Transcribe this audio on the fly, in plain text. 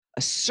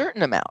A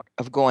certain amount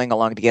of going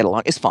along to get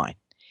along is fine.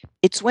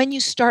 It's when you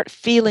start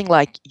feeling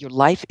like your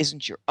life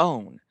isn't your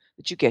own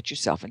that you get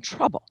yourself in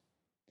trouble.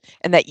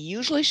 And that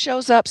usually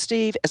shows up,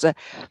 Steve, as a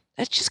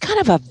that's just kind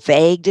of a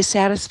vague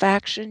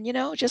dissatisfaction,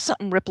 just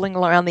something rippling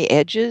around the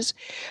edges.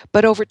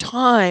 But over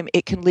time,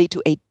 it can lead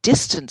to a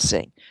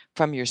distancing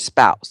from your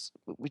spouse,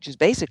 which is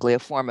basically a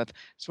form of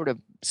sort of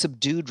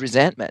subdued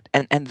resentment.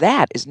 And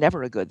that is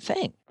never a good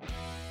thing.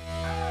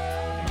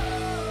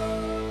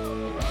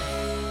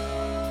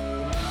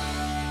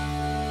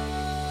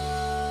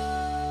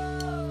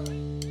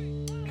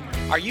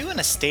 Are you in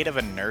a state of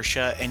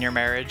inertia in your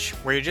marriage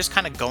where you're just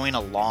kind of going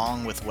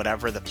along with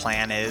whatever the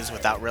plan is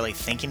without really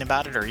thinking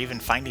about it or even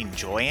finding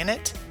joy in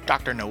it?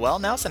 Dr. Noelle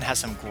Nelson has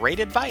some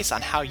great advice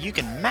on how you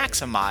can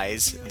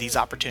maximize these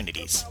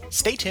opportunities.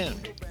 Stay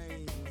tuned.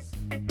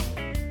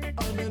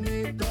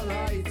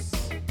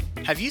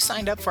 Have you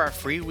signed up for our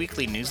free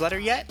weekly newsletter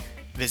yet?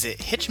 Visit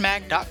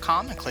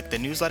hitchmag.com and click the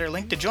newsletter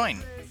link to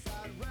join.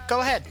 Go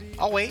ahead,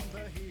 I'll wait.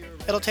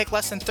 It'll take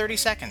less than 30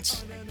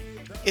 seconds.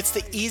 It's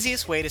the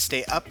easiest way to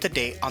stay up to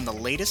date on the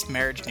latest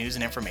marriage news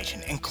and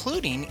information,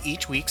 including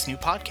each week's new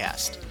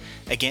podcast.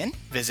 Again,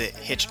 visit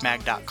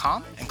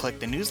hitchedmag.com and click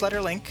the newsletter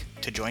link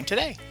to join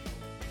today.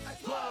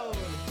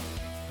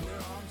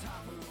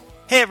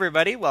 Hey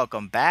everybody,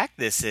 welcome back.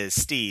 This is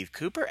Steve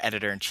Cooper,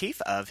 Editor-in-Chief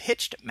of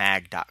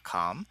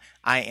hitchedmag.com.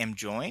 I am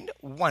joined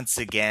once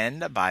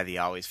again by the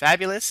always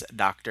fabulous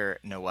Dr.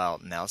 Noelle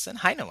Nelson.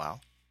 Hi,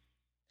 Noelle.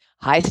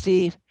 Hi,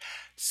 Steve.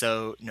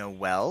 So,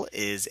 Noelle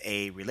is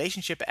a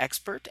relationship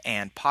expert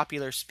and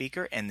popular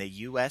speaker in the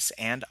U.S.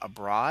 and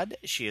abroad.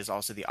 She is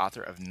also the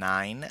author of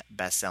 9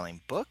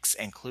 best-selling books,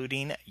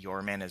 including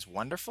Your Man is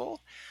Wonderful,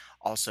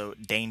 also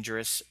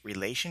Dangerous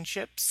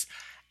Relationships.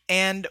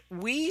 And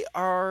we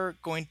are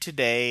going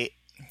today,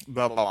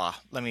 blah, blah, blah.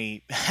 Let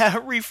me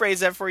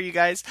rephrase that for you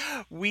guys.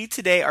 We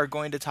today are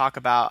going to talk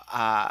about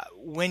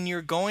when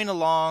you're going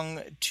along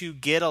to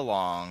get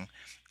along,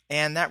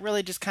 and that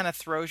really just kind of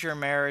throws your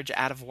marriage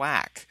out of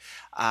whack.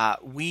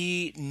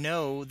 We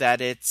know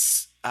that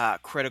it's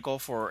critical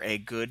for a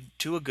good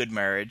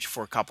marriage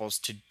for couples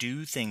to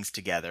do things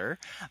together.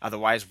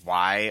 Otherwise,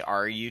 why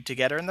are you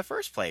together in the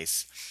first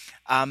place?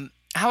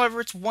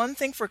 However, it's one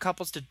thing for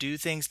couples to do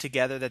things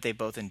together that they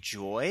both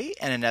enjoy,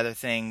 and another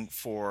thing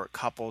for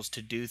couples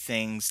to do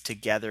things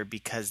together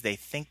because they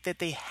think that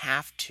they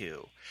have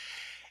to.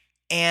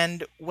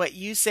 And what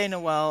you say,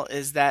 Noelle,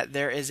 is that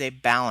there is a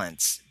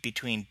balance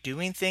between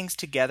doing things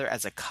together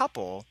as a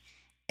couple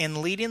and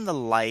leading the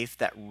life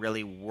that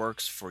really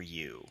works for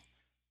you.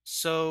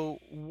 So,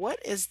 what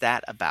is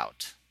that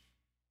about?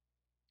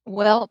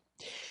 Well,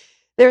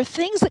 there are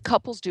things that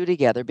couples do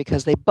together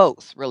because they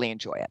both really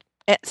enjoy it.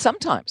 And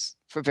sometimes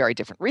for very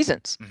different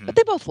reasons, Hmm. but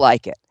they both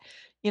like it.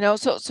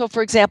 So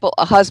for example,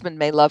 a husband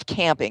may love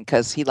camping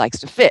because he likes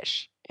to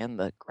fish in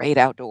the great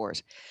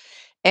outdoors.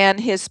 And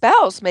his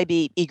spouse may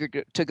be eager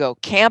to go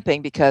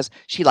camping because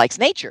she likes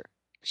nature.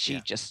 She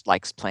Yeah. just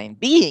likes plain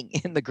being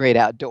in the great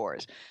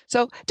outdoors.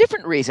 So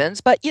different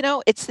reasons, but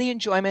it's the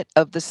enjoyment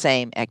of the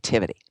same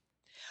activity.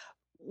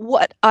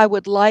 What I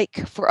would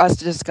like for us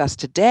to discuss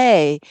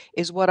today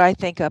is what I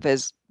think of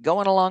as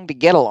going along to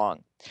get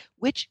along,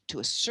 which to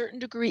a certain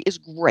degree is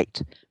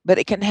great, but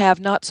it can have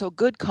not so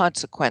good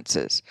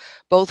consequences,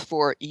 both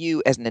for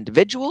you as an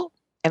individual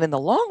and in the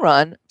long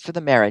run for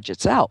the marriage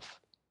itself.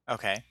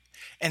 Okay.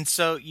 And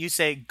so you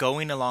say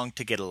going along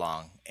to get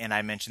along, and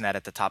I mentioned that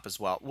at the top as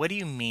well. What do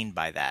you mean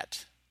by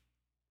that?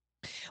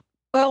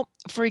 Well,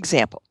 for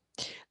example,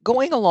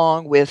 going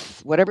along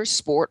with whatever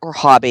sport or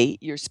hobby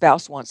your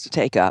spouse wants to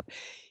take up,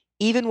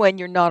 even when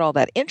you're not all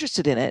that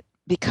interested in it,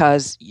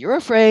 because you're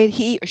afraid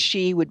he or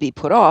she would be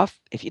put off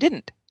if you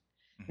didn't.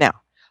 Hmm. Now,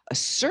 a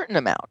certain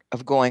amount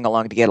of going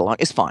along to get along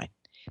is fine.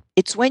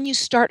 It's when you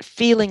start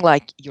feeling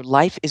like your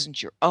life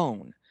isn't your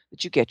own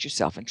that you get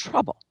yourself in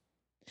trouble.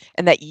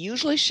 And that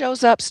usually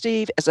shows up,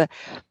 Steve, as a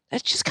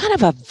that's just kind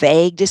of a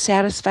vague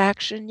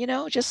dissatisfaction,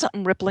 just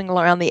something rippling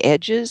around the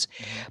edges.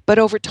 Hmm. But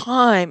over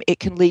time, it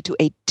can lead to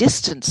a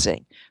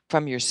distancing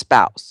from your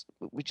spouse,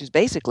 which is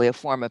basically a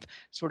form of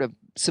sort of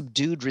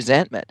subdued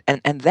resentment.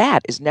 And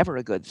that is never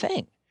a good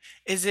thing.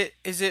 Is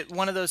it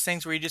one of those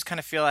things where you just kind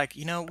of feel like,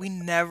 we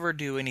never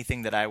do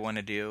anything that I want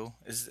to do?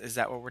 Is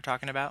that what we're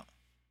talking about?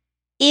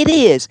 It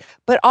is,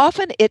 but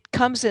often it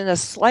comes in a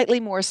slightly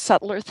more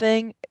subtler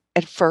thing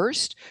at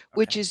first, Okay.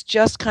 which is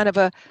just kind of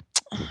a,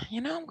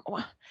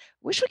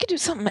 wish we could do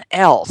something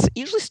else. It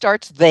usually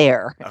starts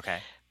there Okay.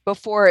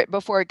 before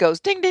it goes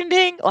ding ding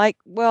ding. Like,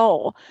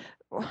 well,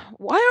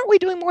 why aren't we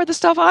doing more of the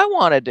stuff I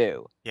want to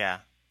do? Yeah.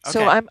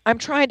 So Okay. I'm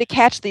trying to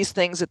catch these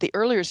things at the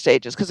earlier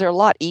stages because they're a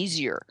lot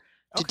easier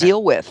to Okay.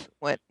 deal with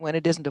when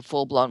it isn't a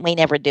full blown. We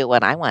never do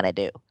what I want to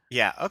do.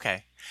 Yeah.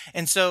 Okay.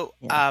 And so,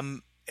 Yeah.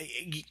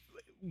 y-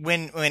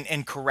 when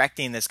in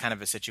correcting this kind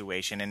of a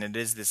situation, and it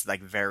is this like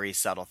very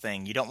subtle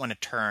thing, you don't want to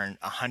turn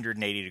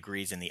 180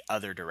 degrees in the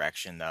other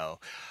direction, though.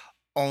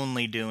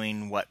 Only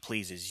doing what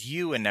pleases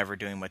you and never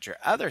doing what your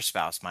other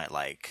spouse might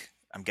like.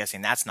 I'm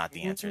guessing that's not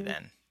the answer Mm,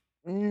 then.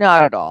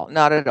 Not at all,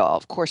 not at all,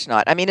 of course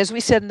not. I mean, as we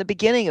said in the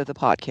beginning of the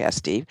podcast,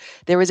 Steve,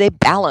 there is a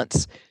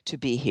balance to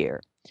be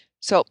here.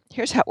 So,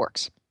 here's how it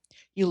works.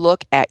 You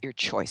look at your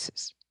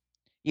choices.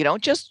 You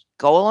don't just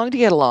go along to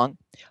get along.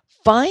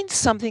 Find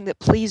something that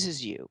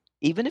pleases you,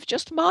 even if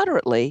just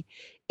moderately,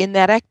 in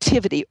that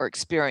activity or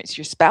experience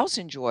your spouse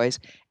enjoys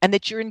and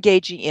that you're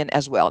engaging in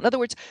as well. In other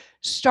words,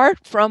 start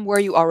from where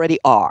you already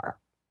are,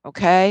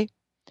 okay?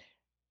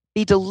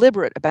 Be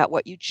deliberate about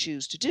what you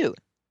choose to do.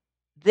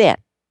 Then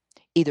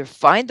either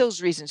find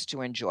those reasons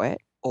to enjoy it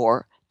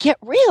or get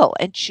real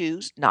and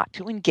choose not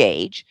to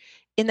engage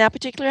in that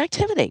particular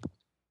activity.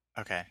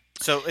 Okay.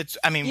 So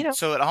I You mean, know,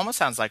 so it almost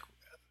sounds like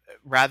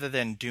rather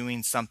than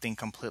doing something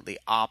completely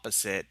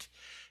opposite,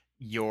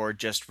 you're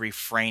just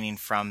refraining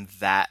from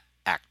that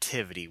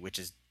activity, which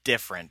is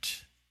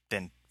different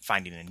than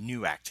finding a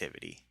new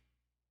activity.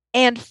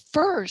 and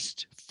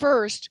first,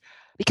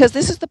 because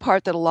this is the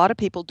part that a lot of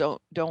people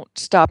don't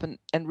stop and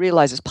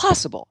realize is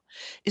possible,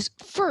 is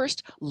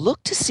first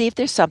look to see if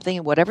there's something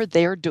in whatever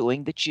they're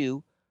doing that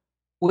you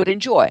would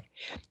enjoy.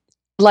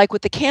 Like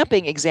with the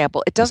camping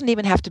example, it doesn't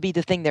even have to be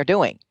the thing they're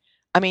doing.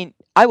 I mean,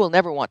 I will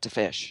never want to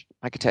fish.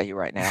 I can tell you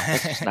right now,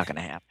 that's just not going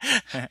to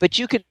happen. But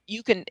you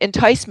can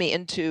entice me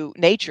into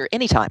nature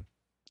anytime.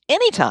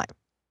 Anytime.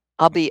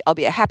 I'll be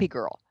a happy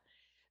girl.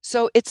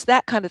 So it's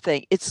that kind of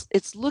thing.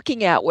 It's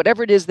looking at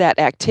whatever it is that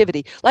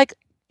activity. Like,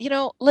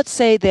 let's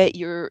say that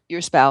your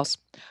spouse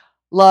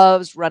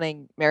loves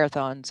running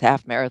marathons,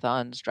 half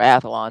marathons,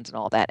 triathlons and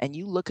all that, and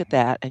you look at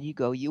that and you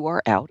go, "You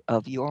are out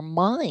of your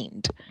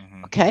mind."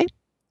 Hmm. Okay?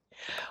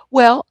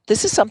 Well,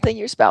 this is something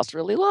your spouse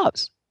really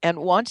loves and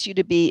wants you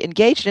to be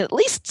engaged in at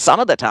least some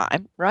of the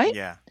time, right?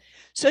 Yeah.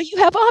 So you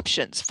have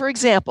options. For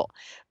example,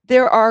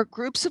 there are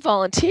groups of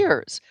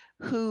volunteers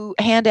who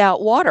hand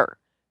out water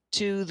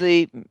to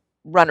the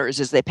runners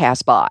as they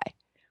pass by.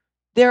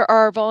 There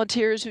are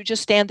volunteers who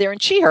just stand there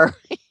and cheer.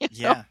 you know?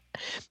 Yeah.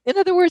 In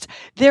other words,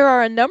 there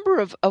are a number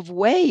of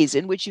ways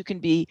in which you can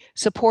be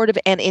supportive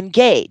and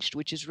engaged,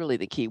 which is really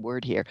the key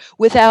word here,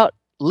 without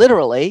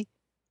literally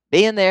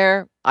being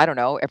there, I don't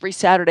know, every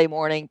Saturday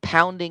morning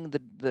pounding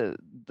the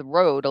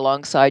road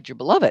alongside your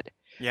beloved.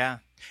 Yeah.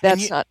 And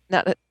That's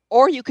not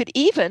or you could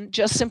even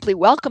just simply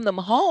welcome them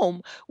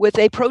home with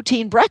a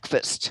protein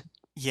breakfast.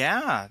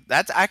 yeah,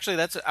 that's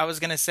I was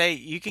gonna say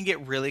you can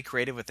get really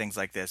creative with things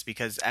like this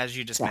because as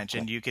you just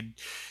mentioned, Exactly.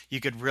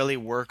 you could really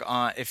work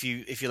on if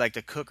you like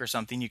to cook or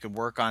something, you could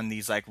work on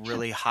these like Sure.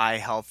 really high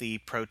healthy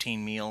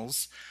protein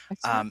meals.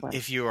 Exactly.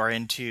 If you are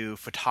into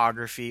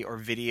photography or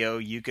video,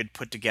 you could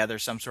put together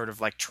some sort of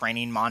like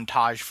training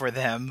montage for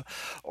them,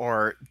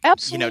 or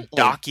Absolutely.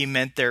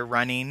 document their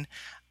running.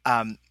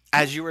 Mhm.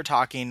 As you were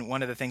talking,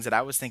 one of the things that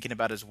I was thinking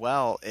about as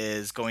well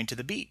is going to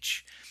the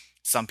beach.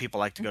 Some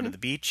people like to go to Mhm. the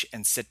beach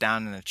and sit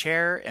down in a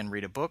chair and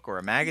read a book or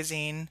a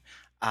magazine.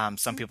 Some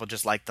Mhm. people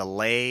just like to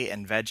lay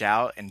and veg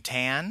out and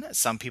tan.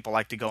 Some people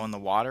like to go in the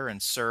water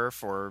and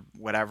surf or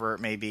whatever it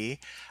may be.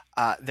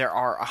 There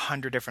are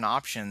 100 different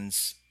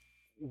options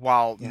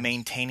while Yes.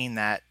 maintaining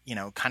that,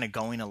 kind of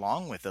going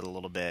along with it a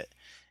little bit.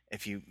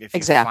 If you find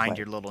Exactly.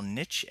 your little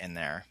niche in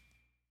there.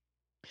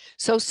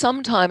 So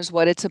sometimes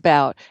what it's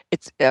about,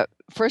 it's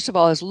first of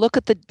all, is look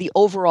at the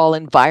overall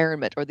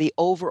environment or the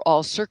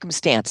overall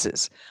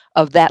circumstances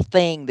of that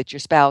thing that your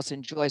spouse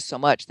enjoys so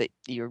much that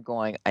you're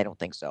going, I don't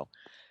think so.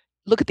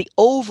 Look at the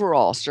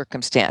overall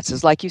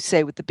circumstances. Like you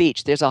say with the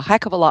beach, there's a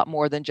heck of a lot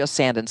more than just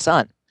sand and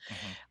sun. Hmm.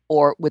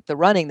 Or with the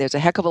running, there's a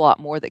heck of a lot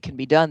more that can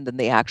be done than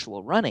the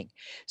actual running.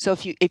 So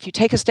if you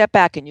take a step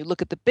back and you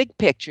look at the big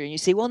picture and you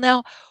see, well,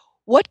 now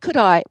what could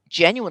I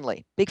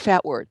genuinely, big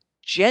fat word,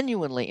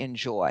 genuinely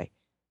enjoy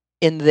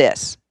in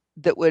this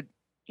that would,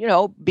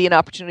 be an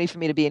opportunity for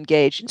me to be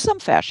engaged in some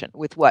fashion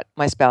with what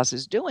my spouse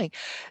is doing.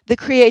 The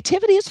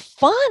creativity is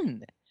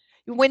fun.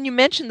 When you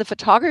mentioned the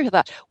photography, I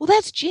thought, well,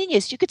 that's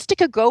genius. You could stick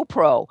a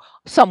GoPro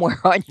somewhere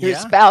on your Yeah.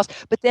 spouse,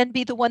 but then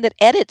be the one that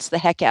edits the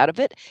heck out of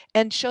it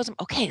and shows them,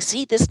 okay,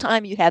 see, this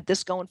time you had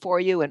this going for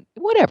you and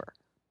whatever.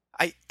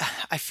 I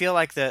I feel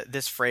like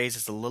this phrase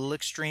is a little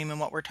extreme in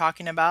what we're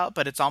talking about,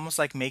 but it's almost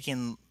like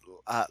making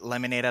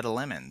lemonade out of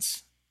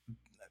lemons.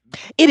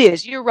 It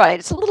is. You're right.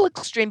 It's a little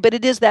extreme, but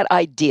it is that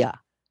idea.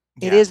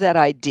 It Yeah. is that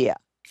idea.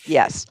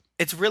 Yes.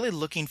 It's really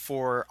looking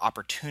for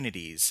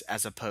opportunities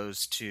as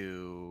opposed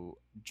to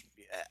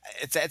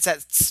it's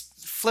that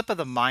flip of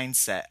the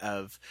mindset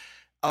of,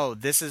 oh,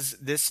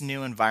 this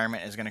new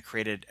environment is going to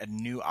create a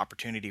new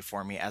opportunity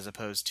for me, as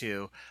opposed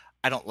to,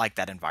 I don't like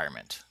that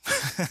environment.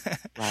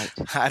 Right.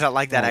 I don't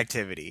like that Right.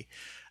 activity.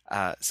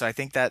 So I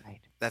think that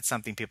Right. that's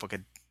something people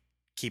could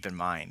keep in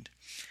mind.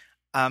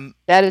 Um,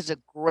 That is a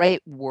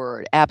great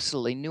word.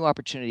 Absolutely. New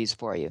opportunities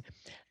for you.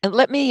 And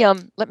let me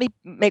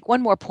make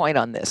one more point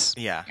on this,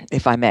 yeah.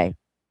 if I may.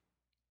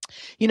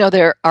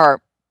 There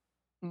are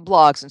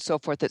blogs and so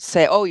forth that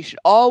say, "Oh, you should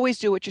always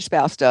do what your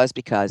spouse does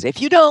because if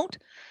you don't,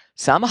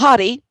 some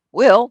hottie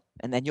will,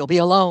 and then you'll be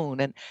alone."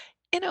 And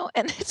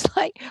it's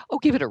like, "Oh,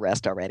 give it a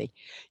rest already.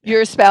 Yeah.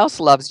 Your spouse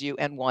loves you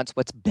and wants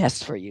what's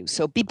best for you.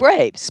 So be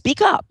brave,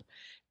 speak up,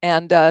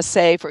 and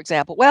say, for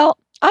example, "Well,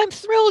 I'm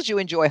thrilled you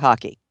enjoy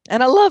hockey."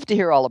 And I love to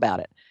hear all about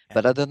it.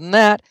 But Yeah. other than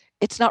that,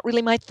 it's not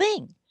really my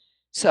thing.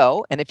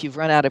 So, and if you've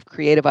run out of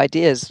creative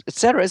ideas,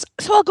 etc.,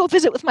 so I'll go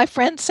visit with my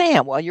friend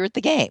Sam while you're at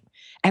the game.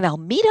 And I'll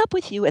meet up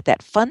with you at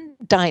that fun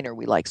diner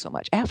we like so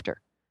much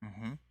after.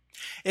 Hmm.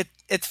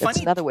 It's That's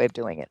funny. another way of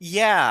doing it.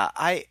 Yeah,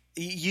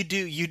 you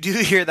do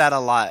hear that a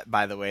lot,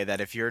 by the way,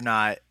 that if you're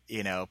not,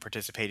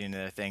 participating in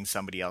a thing,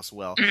 somebody else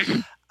will.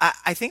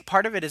 I think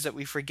part of it is that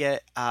we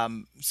forget,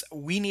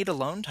 we need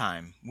alone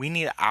time. We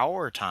need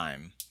our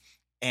time.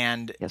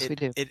 And Yes, we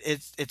do.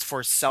 it's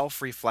for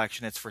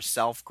self-reflection, it's for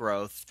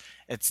self-growth.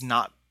 It's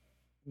not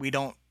we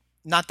don't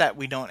not that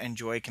we don't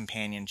enjoy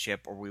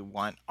companionship or we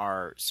want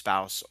our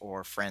spouse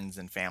or friends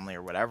and family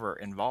or whatever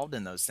involved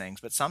in those things,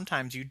 but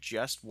sometimes you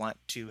just want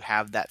to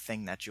have that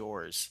thing that's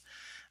yours.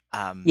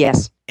 Um,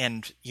 Yes.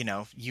 and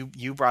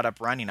you brought up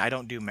running. I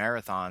don't do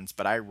marathons,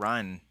 but I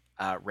run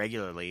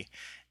regularly,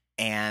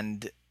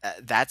 and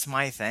that's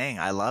my thing.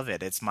 I love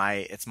it. It's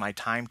my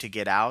time to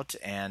get out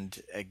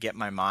and get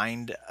my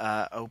mind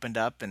opened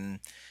up and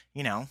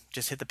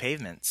just hit the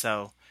pavement.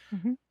 So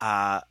Hmm.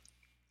 uh,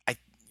 I,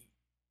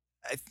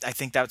 I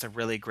think that's a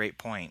really great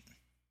point.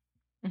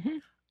 Hmm.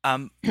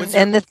 Was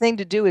there? And the thing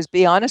to do is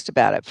be honest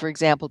about it. For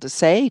example, to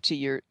say to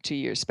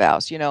your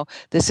spouse,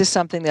 this is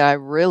something that I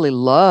really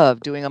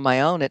love doing on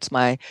my own. It's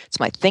my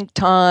think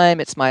time.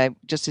 It's my,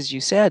 just as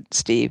you said,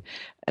 Steve.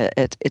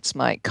 It's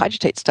my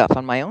cogitate stuff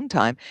on my own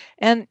time.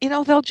 And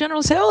they'll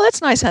generally say, "Oh,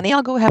 that's nice, honey.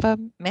 I'll go have a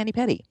mani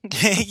pedi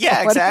or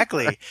Yeah, whatever."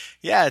 exactly.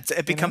 Yeah,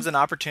 it You know. becomes an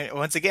opportunity.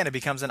 Once again, it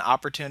becomes an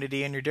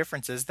opportunity, and your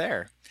differences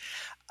there.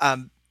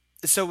 Um,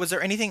 so, was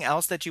there anything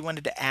else that you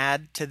wanted to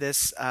add to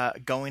this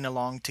going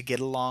along to get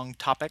along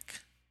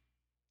topic?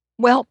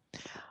 Well,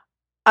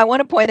 I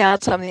want to point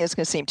out something that's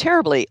going to seem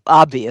terribly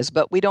obvious,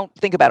 but we don't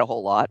think about a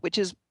whole lot, which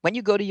is when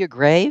you go to your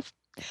grave,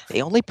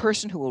 the only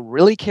person who will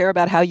really care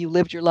about how you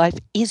lived your life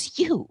is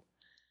you.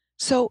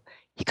 So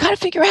you got to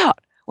figure out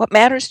what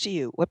matters to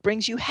you, what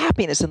brings you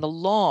happiness in the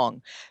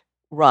long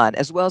run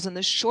as well as in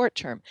the short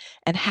term,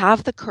 and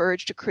have the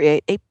courage to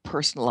create a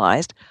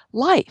personalized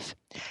life.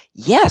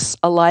 Yes,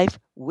 a life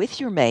with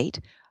your mate,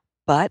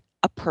 but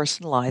a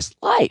personalized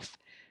life.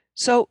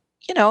 So,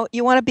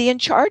 you want to be in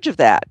charge of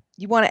that.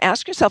 You want to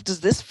ask yourself,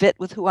 does this fit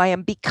with who I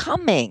am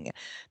becoming?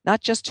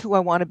 Not just who I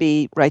want to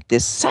be right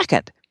this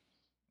second.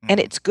 And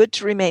Mm. it's good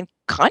to remain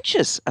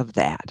conscious of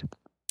that.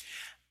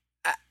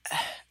 Uh,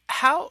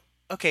 How?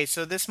 Okay,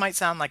 so this might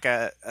sound like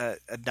a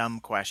dumb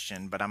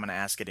question, but I'm going to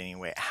ask it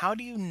anyway. How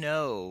do you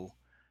know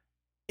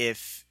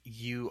if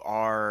you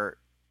are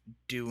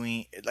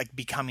doing like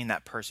becoming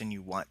that person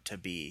you want to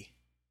be?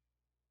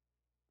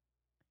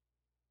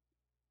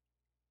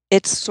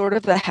 It's sort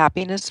of the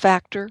happiness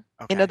factor.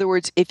 In Okay. other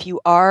words, if you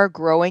are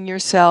growing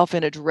yourself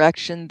in a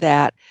direction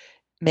that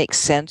makes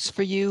sense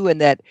for you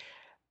and that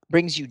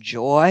brings you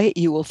joy,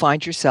 you will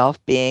find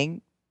yourself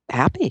being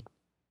happy.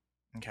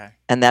 Okay.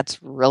 And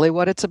that's really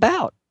what it's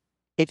about.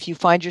 If you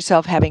find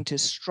yourself having to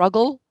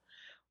struggle,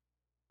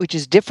 which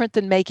is different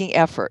than making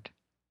effort.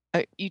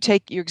 You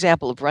take your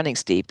example of running,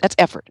 Steve. That's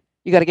effort.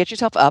 You got to get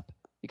yourself up.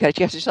 You got to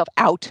get yourself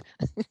out.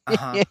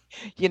 Uh-huh.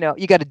 You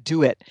got to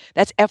do it.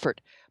 That's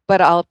effort.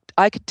 But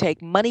I could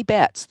take money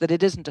bets that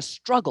it isn't a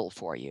struggle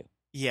for you.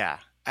 Yeah.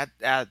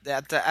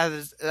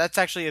 That's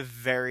actually a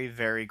very,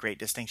 very great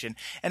distinction.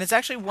 And it's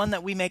actually one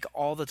that we make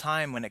all the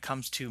time when it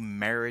comes to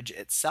marriage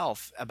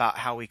itself, about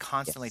how we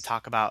constantly Yes.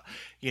 talk about,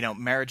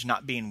 marriage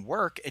not being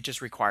work, it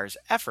just requires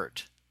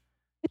effort.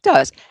 It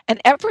does.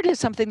 And effort is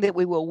something that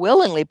we will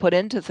willingly put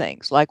into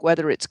things, like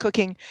whether it's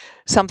cooking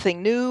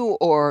something new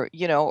or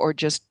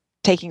just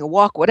taking a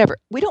walk, whatever.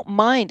 We don't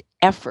mind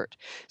effort.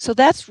 So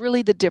that's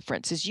really the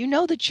difference is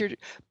that you're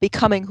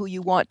becoming who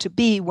you want to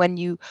be when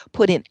you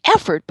put in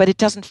effort, but it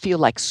doesn't feel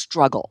like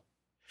struggle.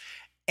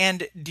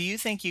 And do you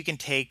think you can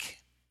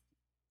take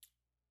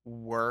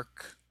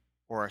work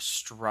or a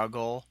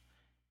struggle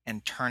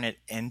and turn it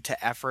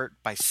into effort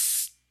by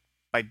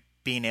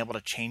being able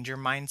to change your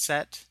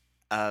mindset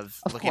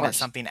of Of looking at course.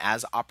 something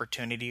as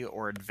opportunity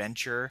or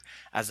adventure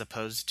as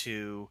opposed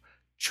to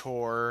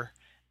chore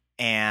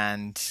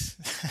and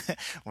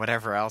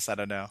whatever else, I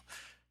don't know.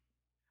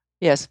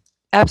 Yes,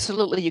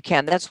 absolutely you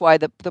can. That's why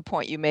the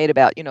point you made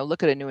about,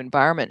 look at a new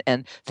environment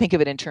and think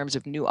of it in terms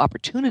of new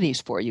opportunities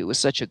for you was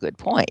such a good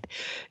point.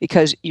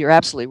 Because you're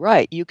absolutely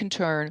right. You can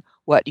turn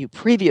what you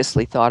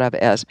previously thought of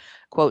as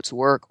quotes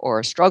work or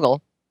a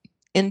struggle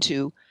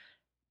into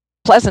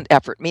pleasant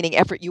effort, meaning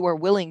effort you are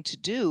willing to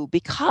do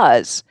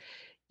because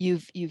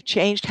you've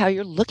changed how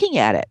you're looking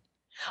at it.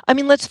 I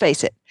mean, let's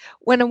face it.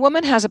 When a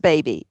woman has a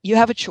baby, you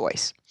have a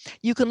choice.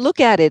 You can look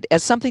at it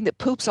as something that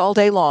poops all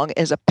day long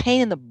as a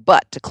pain in the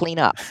butt to clean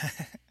up.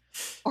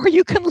 Or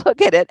you can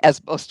look at it,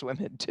 as most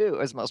women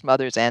do, as most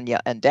mothers and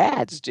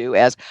dads do,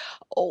 as,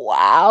 oh,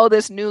 wow,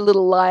 this new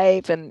little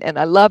life, and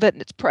I love it,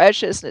 and it's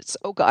precious, and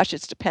oh gosh,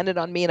 it's dependent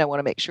on me, and I want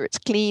to make sure it's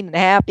clean and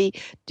happy.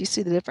 Do you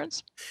see the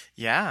difference?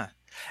 Yeah.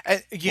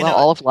 You Well, know,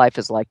 all of life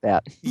is like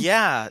that.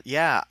 yeah,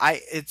 yeah.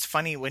 It's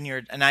funny when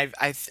you're, and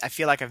I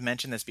feel like I've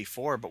mentioned this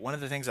before, but one of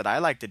the things that I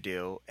like to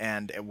do,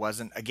 and it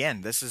wasn't,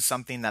 again, this is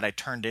something that I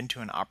turned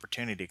into an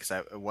opportunity because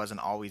it wasn't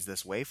always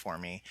this way for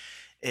me,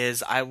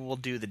 is I will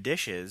do the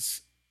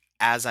dishes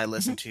as I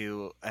listen Mhm,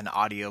 to an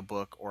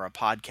audiobook or a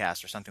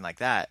podcast or something like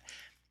that.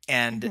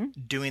 And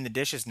mhm, doing the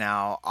dishes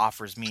now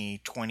offers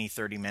me 20,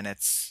 30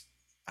 minutes,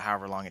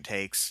 however long it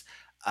takes,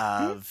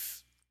 mhm.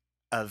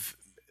 of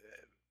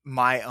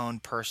my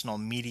own personal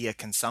media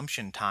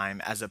consumption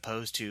time as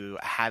opposed to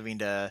having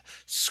to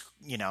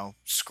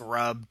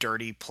scrub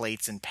dirty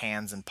plates and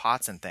pans and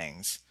pots and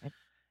things.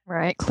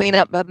 Right, clean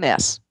up a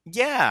mess.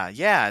 Yeah,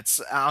 yeah, it's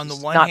on the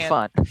Just one not hand,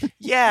 fun.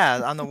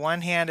 yeah, on the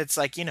one hand it's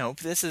like,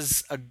 this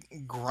is a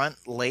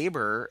grunt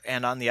labor,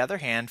 and on the other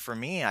hand for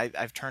me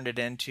I've turned it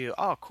into,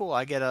 oh cool,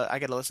 I get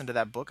to listen to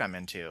that book I'm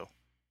into.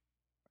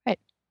 Right,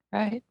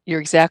 right.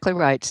 You're exactly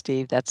right,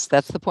 Steve. That's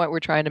the point we're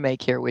trying to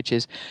make here, which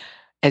is,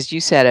 as you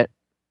said it,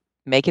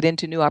 make it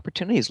into new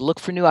opportunities. Look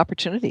for new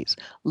opportunities.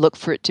 Look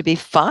for it to be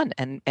fun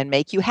and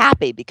make you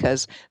happy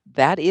because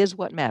that is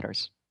what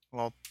matters.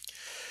 Well,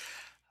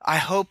 I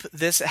hope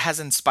this has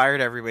inspired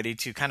everybody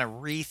to kind of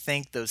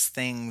rethink those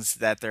things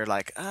that they're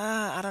like,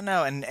 I don't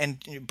know, and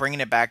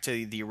bringing it back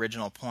to the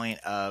original point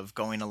of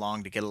going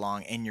along to get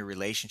along in your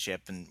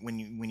relationship, and when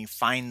you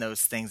find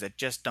those things that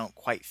just don't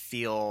quite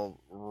feel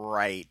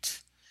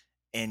right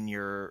in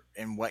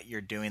what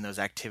you're doing, those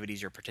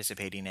activities you're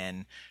participating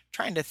in,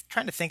 trying to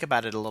think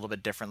about it a little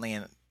bit differently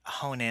and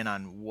hone in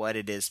on what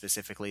it is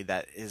specifically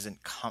that isn't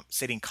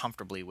sitting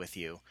comfortably with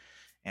you,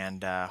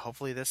 and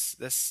hopefully this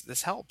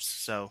helps.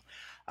 So,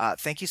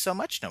 thank you so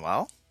much,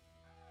 Noelle.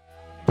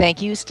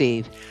 Thank you,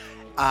 Steve.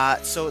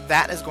 So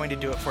that is going to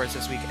do it for us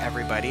this week,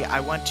 everybody. I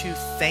want to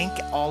thank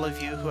all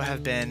of you who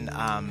have been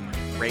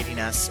rating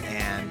us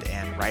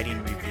and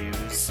writing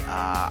reviews.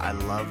 I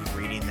love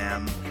reading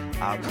them.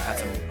 We've had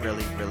some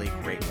really, really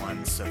great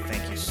ones. So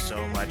thank you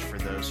so much for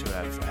those who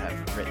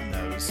have written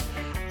those.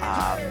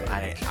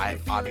 I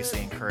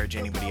obviously encourage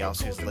anybody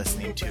else who's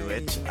listening to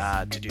it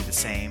to do the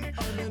same.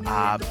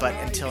 But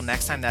until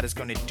next time, that is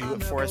going to do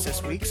it for us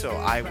this week. So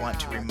I want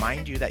to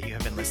remind you that you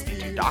have been listening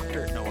to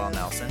Dr. Noelle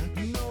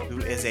Nelson, who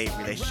is a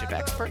relationship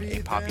expert,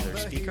 a popular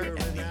speaker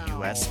in the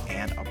U.S.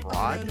 and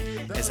abroad,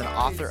 is an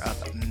author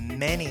of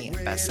many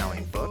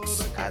best-selling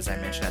books. As I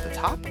mentioned at the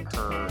top,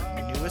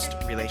 her newest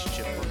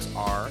relationship books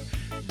are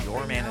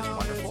Your Man is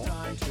Wonderful,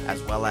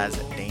 as well as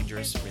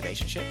Dangerous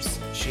Relationships.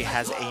 She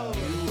has a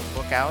new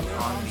book out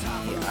on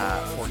the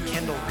for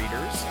Kindle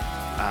readers,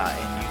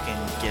 and you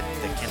can get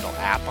the Kindle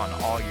app on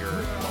all your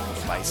mobile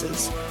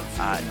devices.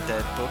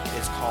 The book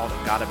is called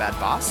Got a Bad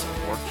Boss?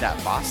 Work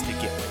That Boss to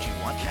Get What You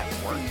Want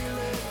at Work.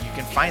 You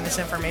can find this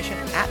information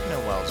at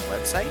Noelle's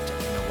website,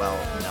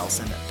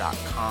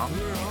 noellenelson.com.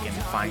 You can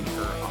find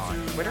her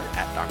on Twitter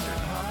at Dr.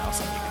 Noelle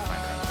Nelson. You can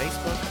find her on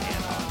Facebook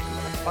and on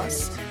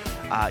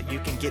Google+. You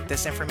can get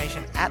this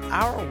information at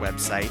our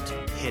website,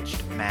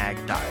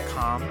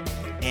 hitchedmag.com.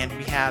 And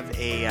we have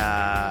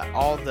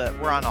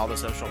we're on all the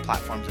social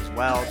platforms as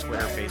well: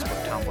 Twitter,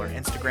 Facebook, Tumblr,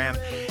 Instagram.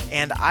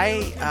 And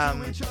I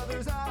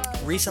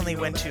recently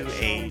went to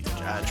a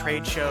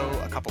trade show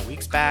a couple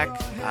weeks back,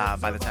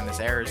 by the time this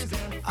airs,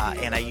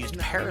 and I used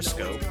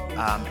Periscope,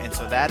 and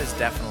so that is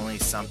definitely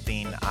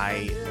something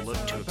I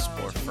look to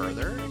explore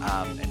further,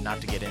 and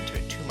not to get into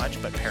it too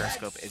much, but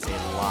Periscope is a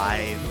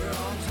live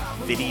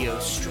video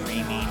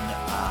streaming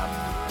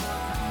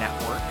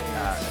network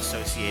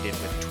associated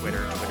with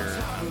Twitter.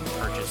 Twitter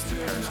purchased the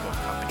Periscope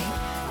company,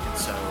 and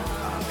so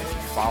if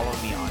you follow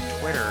me on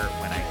Twitter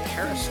when I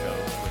Periscope,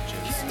 which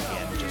is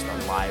again just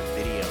a live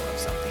video of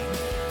something,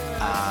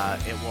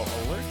 it will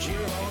alert you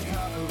if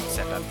you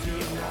set up the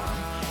alarm,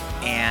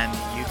 and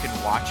you can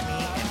watch me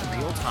in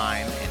real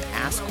time and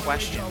ask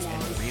questions in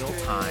real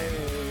time.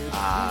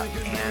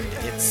 And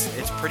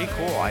it's pretty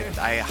cool.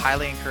 I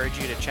highly encourage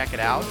you to check it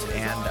out,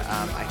 and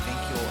I think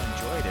you'll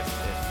enjoy it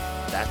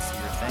if that's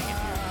your thing.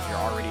 If you're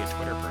already a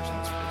Twitter person,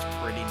 it's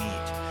pretty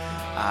neat.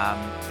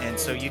 And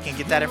so you can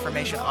get that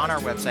information on our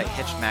website,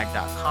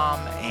 hitchedmag.com.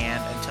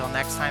 And until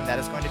next time, that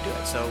is going to do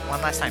it. So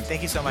one last time,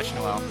 thank you so much,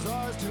 Noelle.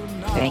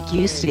 Thank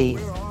you,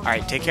 Steve. All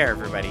right, take care,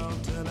 everybody.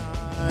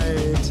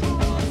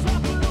 Tonight.